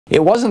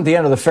It wasn't the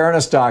end of the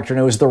fairness doctrine.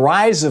 It was the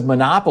rise of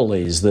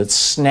monopolies that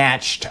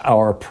snatched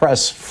our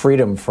press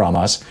freedom from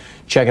us.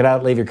 Check it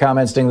out. Leave your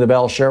comments, ding the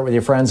bell, share it with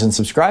your friends, and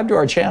subscribe to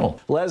our channel.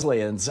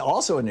 Leslie is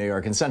also in New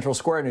York, in Central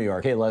Square, New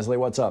York. Hey, Leslie,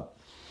 what's up?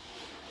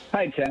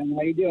 Hi, Tom.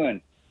 How you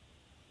doing?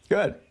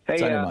 Good. Hey,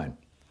 what's on your mind?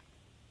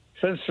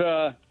 Since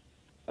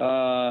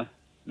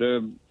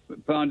the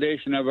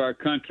foundation of our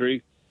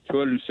country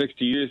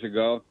 260 years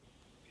ago,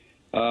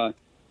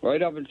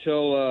 right up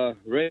until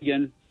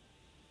Reagan,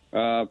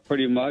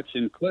 pretty much,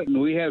 and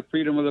Clinton, we had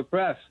freedom of the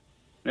press.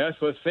 That's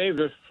what saved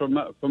us from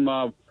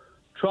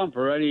Trump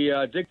or any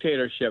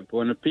dictatorship.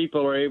 When the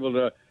people are able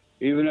to,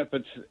 even if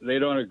they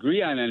don't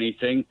agree on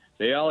anything,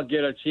 they all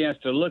get a chance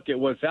to look at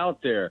what's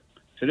out there.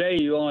 Today,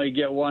 you only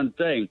get one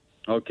thing,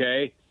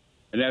 okay?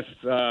 And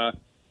that's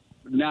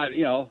not,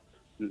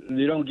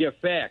 you don't get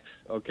facts,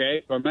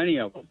 okay, from any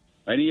of them,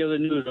 any of the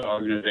news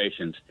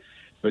organizations.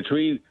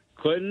 Between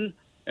Clinton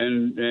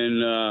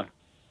and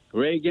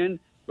Reagan,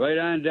 right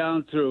on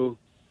down through,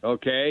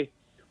 okay,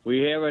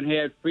 we haven't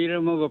had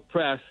freedom of the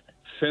press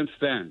since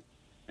then.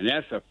 And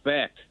that's a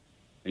fact.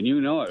 And you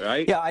know it,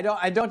 right? Yeah,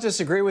 I don't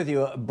disagree with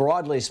you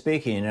broadly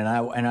speaking,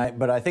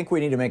 but I think we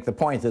need to make the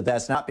point that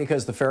that's not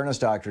because the fairness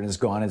doctrine is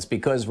gone. It's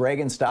because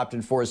Reagan stopped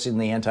enforcing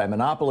the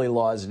anti-monopoly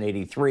laws in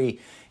 '83,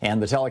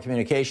 and the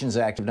Telecommunications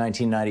Act of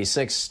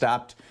 1996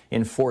 stopped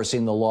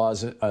enforcing the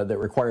laws that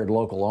required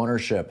local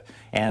ownership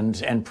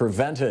and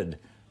prevented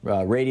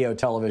radio,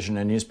 television,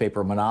 and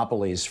newspaper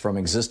monopolies from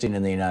existing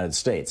in the United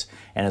States.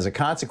 And as a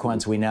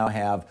consequence, we now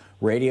have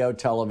radio,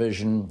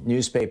 television,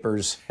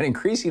 newspapers, and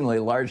increasingly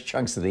large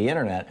chunks of the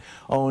internet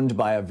owned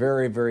by a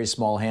very, very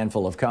small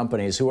handful of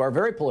companies who are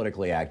very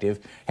politically active,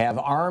 have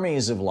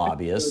armies of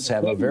lobbyists,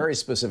 have a very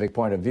specific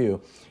point of view,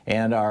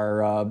 and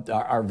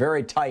are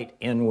very tight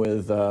in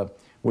with the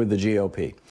GOP.